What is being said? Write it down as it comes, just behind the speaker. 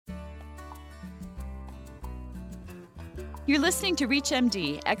You're listening to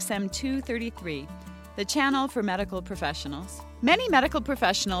ReachMD XM233, the channel for medical professionals. Many medical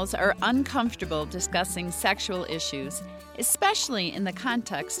professionals are uncomfortable discussing sexual issues, especially in the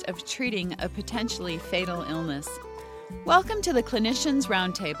context of treating a potentially fatal illness. Welcome to the Clinicians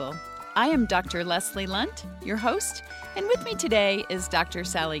Roundtable. I am Dr. Leslie Lunt, your host, and with me today is Dr.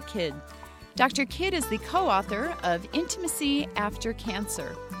 Sally Kidd. Dr. Kidd is the co-author of Intimacy After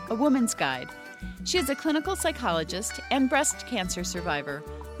Cancer, A Woman's Guide. She is a clinical psychologist and breast cancer survivor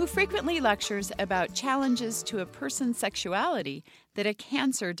who frequently lectures about challenges to a person's sexuality that a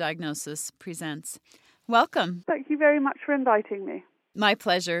cancer diagnosis presents. Welcome. Thank you very much for inviting me. My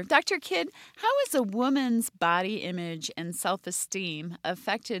pleasure. Dr. Kidd, how is a woman's body image and self-esteem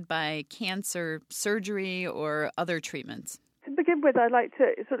affected by cancer surgery or other treatments? To begin with, I'd like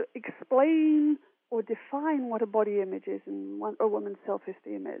to sort of explain or define what a body image is and what a woman's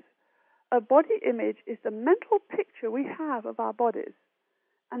self-esteem is. A body image is the mental picture we have of our bodies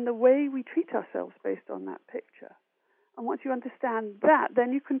and the way we treat ourselves based on that picture. And once you understand that,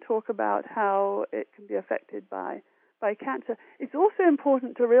 then you can talk about how it can be affected by cancer. It's also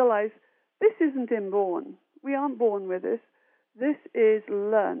important to realize this isn't inborn. We aren't born with this. This is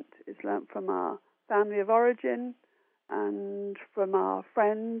learnt. It's learnt from our family of origin and from our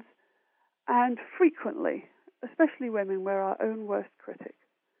friends, and frequently, especially women, we're our own worst critic.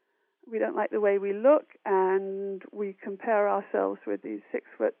 We don't like the way we look, and we compare ourselves with these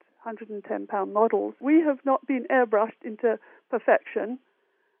 6-foot, 110-pound models. We have not been airbrushed into perfection,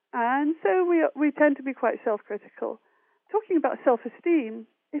 and so we tend to be quite self-critical. Talking about self-esteem,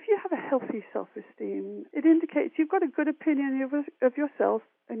 if you have a healthy self-esteem, it indicates you've got a good opinion of yourself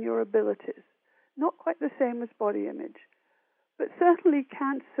and your abilities. Not quite the same as body image, but certainly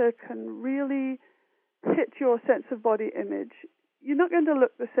cancer can really hit your sense of body image. You're not going to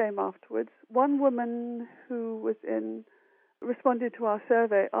look the same afterwards. One woman who responded to our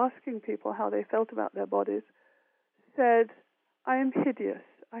survey asking people how they felt about their bodies said, "I am hideous.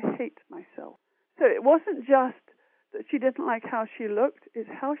 I hate myself." So it wasn't just that she didn't like how she looked, it's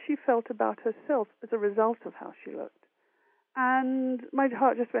how she felt about herself as a result of how she looked. And my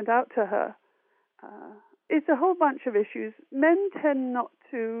heart just went out to her. It's a whole bunch of issues. Men tend not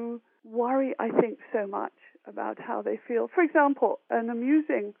to worry, I think, so much about how they feel. For example, an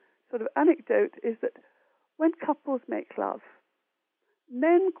amusing sort of anecdote is that when couples make love,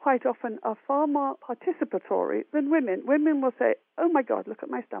 men quite often are far more participatory than women. Women will say, "Oh my God, look at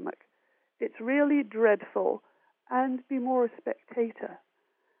my stomach. It's really dreadful," and be more a spectator.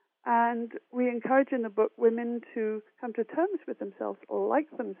 And we encourage in the book women to come to terms with themselves, like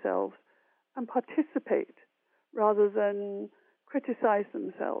themselves, and participate rather than criticize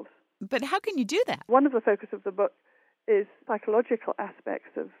themselves. But how can you do that? One of the focus of the book is psychological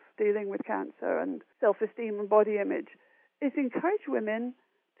aspects of dealing with cancer and self-esteem and body image. Is encourage women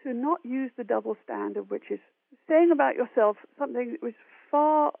to not use the double standard, which is saying about yourself something that was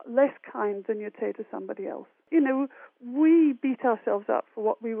far less kind than you'd say to somebody else. You know, we beat ourselves up for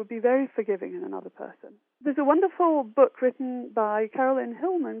what we would be very forgiving in another person. There's a wonderful book written by Carolyn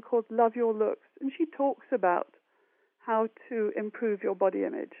Hillman called Love Your Looks, and she talks about how to improve your body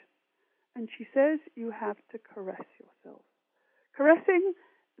image. And she says you have to caress yourself. Caressing,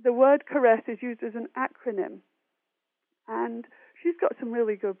 the word caress is used as an acronym, and she's got some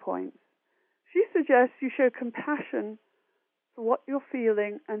really good points. She suggests you show compassion for what you're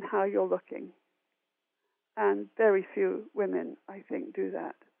feeling and how you're looking. And very few women, I think, do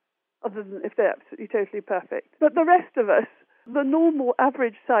that, other than if they're absolutely totally perfect. But the rest of us, the normal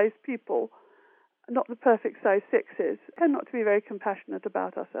average-sized people, not the perfect size 6s, tend not to be very compassionate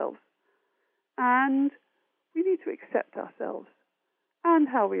about ourselves. And we need to accept ourselves and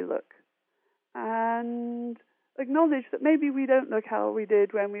how we look and acknowledge that maybe we don't look how we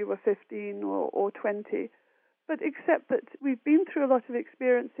did when we were 15 or 20, but accept that we've been through a lot of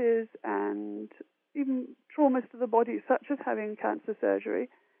experiences and even traumas to the body, such as having cancer surgery,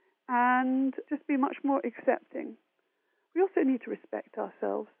 and just be much more accepting. We also need to respect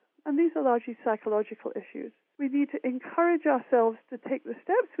ourselves, and these are largely psychological issues. We need to encourage ourselves to take the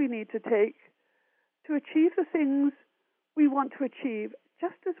steps we need to take to achieve the things we want to achieve,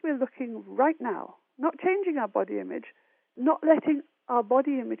 just as we're looking right now, not changing our body image, not letting our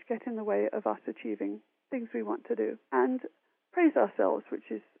body image get in the way of us achieving things we want to do, and praise ourselves,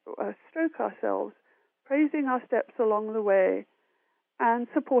 which is stroke ourselves, praising our steps along the way, and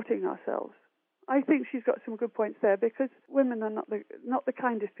supporting ourselves. I think she's got some good points there, because women are not the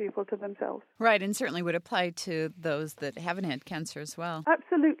kindest people to themselves. Right, and certainly would apply to those that haven't had cancer as well.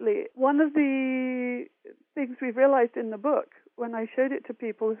 Absolutely. One of the things we've realized in the book, when I showed it to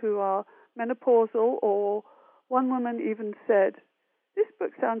people who are menopausal or One woman even said, "This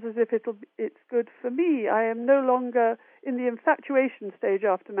book sounds as if it's good for me. I am no longer in the infatuation stage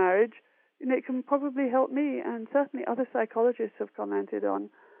after marriage, and it can probably help me." And certainly other psychologists have commented on,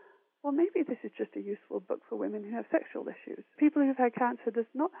 well, maybe this is just a useful book for women who have sexual issues. People who've had cancer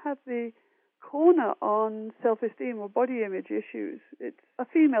does not have the corner on self-esteem or body image issues. It's a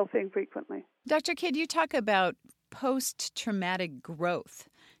female thing frequently. Dr. Kidd, you talk about post-traumatic growth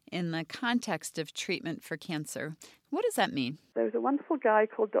in the context of treatment for cancer. What does that mean? There's a wonderful guy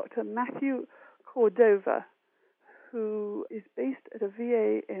called Dr. Matthew Cordova, who is based at a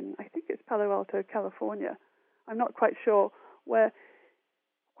VA in, I think it's Palo Alto, California. I'm not quite sure, where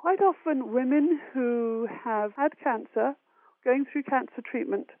quite often women who have had cancer, going through cancer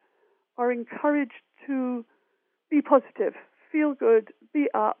treatment, are encouraged to be positive, feel good, be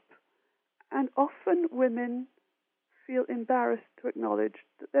up, and often women feel embarrassed to acknowledge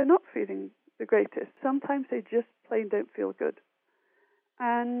that they're not feeling the greatest. Sometimes they just plain don't feel good.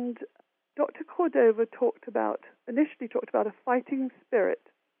 And Dr. Cordova initially talked about a fighting spirit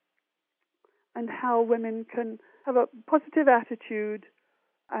and how women can have a positive attitude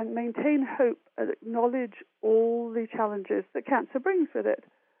and maintain hope and acknowledge all the challenges that cancer brings with it.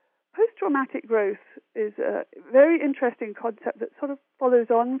 Post-traumatic growth is a very interesting concept that sort of follows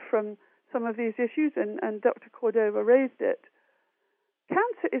on from some of these issues, and Dr. Cordova raised it.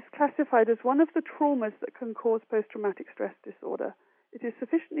 Cancer is classified as one of the traumas that can cause post-traumatic stress disorder. It is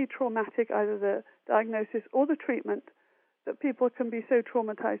sufficiently traumatic, either the diagnosis or the treatment, that people can be so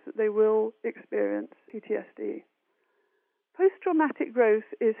traumatized that they will experience PTSD. Post-traumatic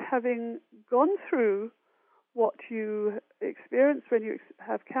growth is having gone through what you experience when you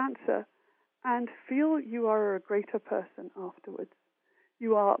have cancer and feel you are a greater person afterwards.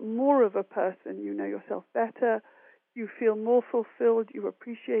 You are more of a person. You know yourself better. You feel more fulfilled. You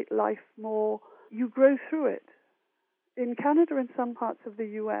appreciate life more. You grow through it. In Canada and some parts of the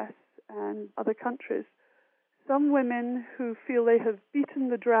U.S. and other countries, some women who feel they have beaten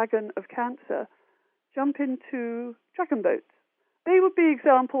the dragon of cancer jump into dragon boats. They would be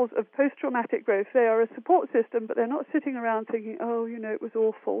examples of post-traumatic growth. They are a support system, but they're not sitting around thinking, oh, it was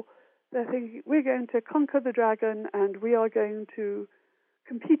awful. They're thinking, we're going to conquer the dragon and we are going to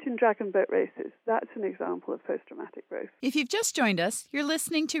compete in dragon boat races. That's an example of post-traumatic growth. If you've just joined us, you're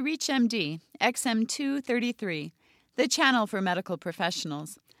listening to ReachMD, XM233, the channel for medical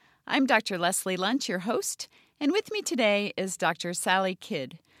professionals. I'm Dr. Leslie Lundt, your host, and with me today is Dr. Sally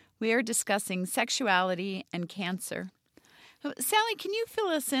Kidd. We are discussing sexuality and cancer. Sally, can you fill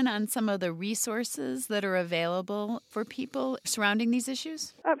us in on some of the resources that are available for people surrounding these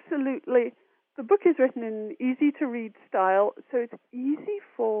issues? Absolutely. The book is written in easy-to-read style, so it's easy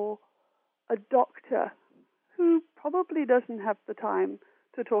for a doctor who probably doesn't have the time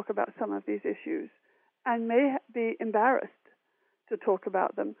to talk about some of these issues and may be embarrassed to talk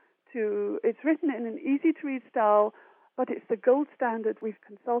about them. It's written in an easy-to-read style, but it's the gold standard. We've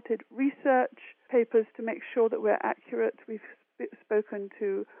consulted research papers to make sure that we're accurate. We've spoken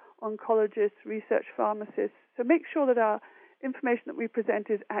to oncologists, research pharmacists, to make sure that our information that we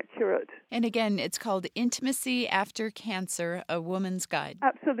present is accurate. And again, it's called Intimacy After Cancer, A Woman's Guide.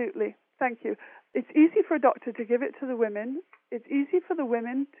 Absolutely. Thank you. It's easy for a doctor to give it to the women. It's easy for the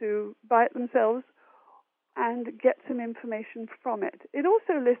women to buy it themselves and get some information from it. It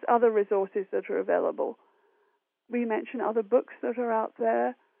also lists other resources that are available. We mention other books that are out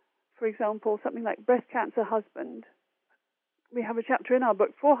there. For example, something like Breast Cancer Husband. We have a chapter in our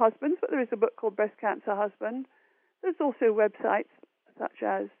book for husbands, but there is a book called Breast Cancer Husband. There's also websites such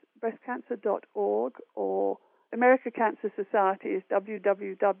as breastcancer.org, or American Cancer Society is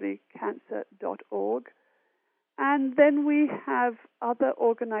www.cancer.org. And then we have other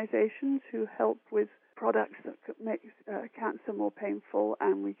organizations who help with products that make cancer more painful,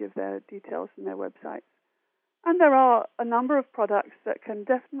 and we give their details and their websites. And there are a number of products that can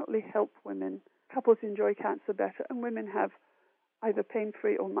definitely help women. Couples enjoy cancer better, and women have either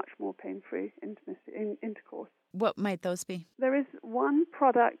pain-free or much more pain-free intercourse. What might those be? There is one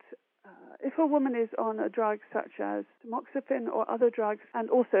product, if a woman is on a drug such as tamoxifen or other drugs, and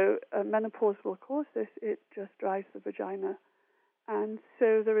also menopause will cause this, it just dries the vagina. And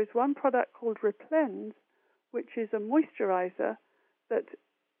so there is one product called Replens, which is a moisturizer that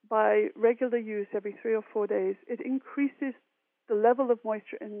by regular use every 3 or 4 days, it increases the level of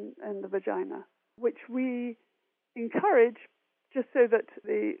moisture in the vagina, which we encourage just so that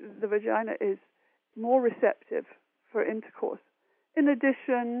the vagina is more receptive for intercourse. In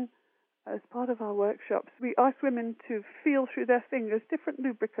addition, as part of our workshops, we ask women to feel through their fingers different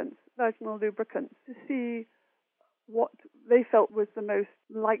lubricants, vaginal lubricants, to see what they felt was the most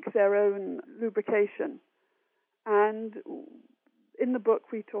like their own lubrication. And in the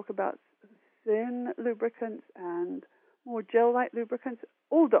book, we talk about thin lubricants and more gel-like lubricants.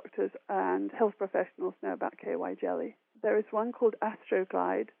 All doctors and health professionals know about KY jelly. There is one called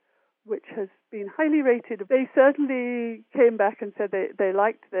Astroglide, which has been highly rated. They certainly came back and said they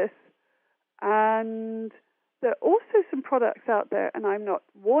liked this. And there are also some products out there, and I'm not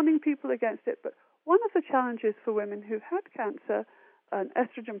warning people against it, but one of the challenges for women who've had cancer, an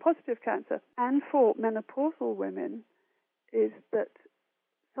estrogen-positive cancer, and for menopausal women is that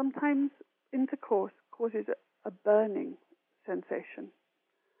sometimes intercourse causes a burning sensation.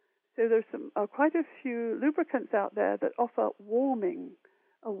 So there's quite a few lubricants out there that offer warming,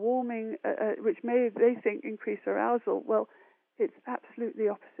 which they think increase arousal. Well, it's absolutely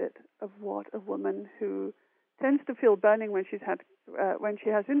opposite of what a woman who tends to feel burning when she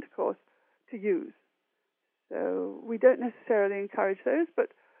has intercourse to use. So we don't necessarily encourage those,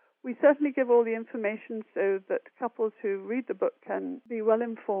 but we certainly give all the information so that couples who read the book can be well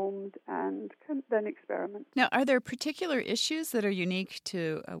informed and can then experiment. Now, are there particular issues that are unique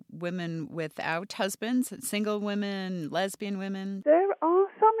to women without husbands, single women, lesbian women? There are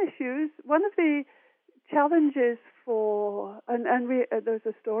some issues. One of the challenges there's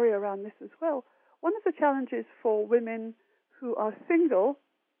a story around this as well. One of the challenges for women who are single,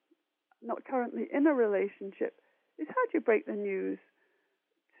 not currently in a relationship, is how do you break the news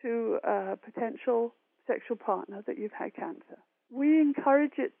to a potential sexual partner that you've had cancer. We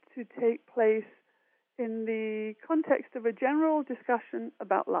encourage it to take place in the context of a general discussion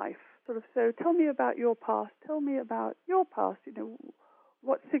about life. So tell me about your past,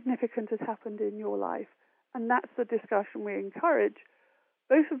 what significant has happened in your life. And that's the discussion we encourage.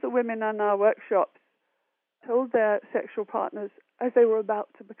 Both of the women in our workshops told their sexual partners as they were about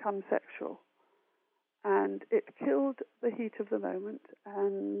to become sexual. And it killed the heat of the moment.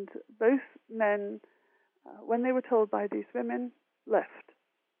 And both men, when they were told by these women, left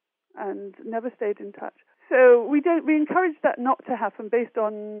and never stayed in touch. So we encourage that not to happen based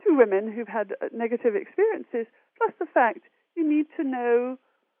on two women who've had negative experiences, plus the fact you need to know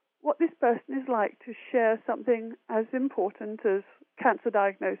what this person is like to share something as important as cancer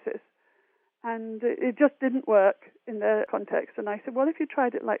diagnosis. And it just didn't work in their context. And I said, well, if you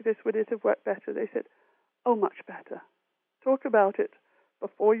tried it like this, would it have worked better? They said, oh, much better. Talk about it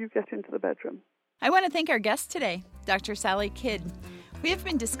before you get into the bedroom. I want to thank our guest today, Dr. Sally Kidd. We have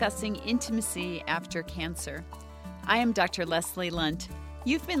been discussing intimacy after cancer. I am Dr. Leslie Lunt.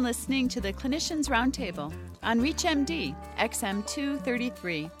 You've been listening to the Clinicians Roundtable on ReachMD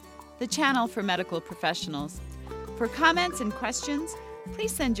XM233, the channel for medical professionals. For comments and questions,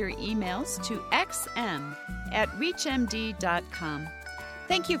 please send your emails to xm@reachmd.com.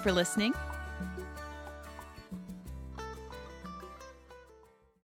 Thank you for listening.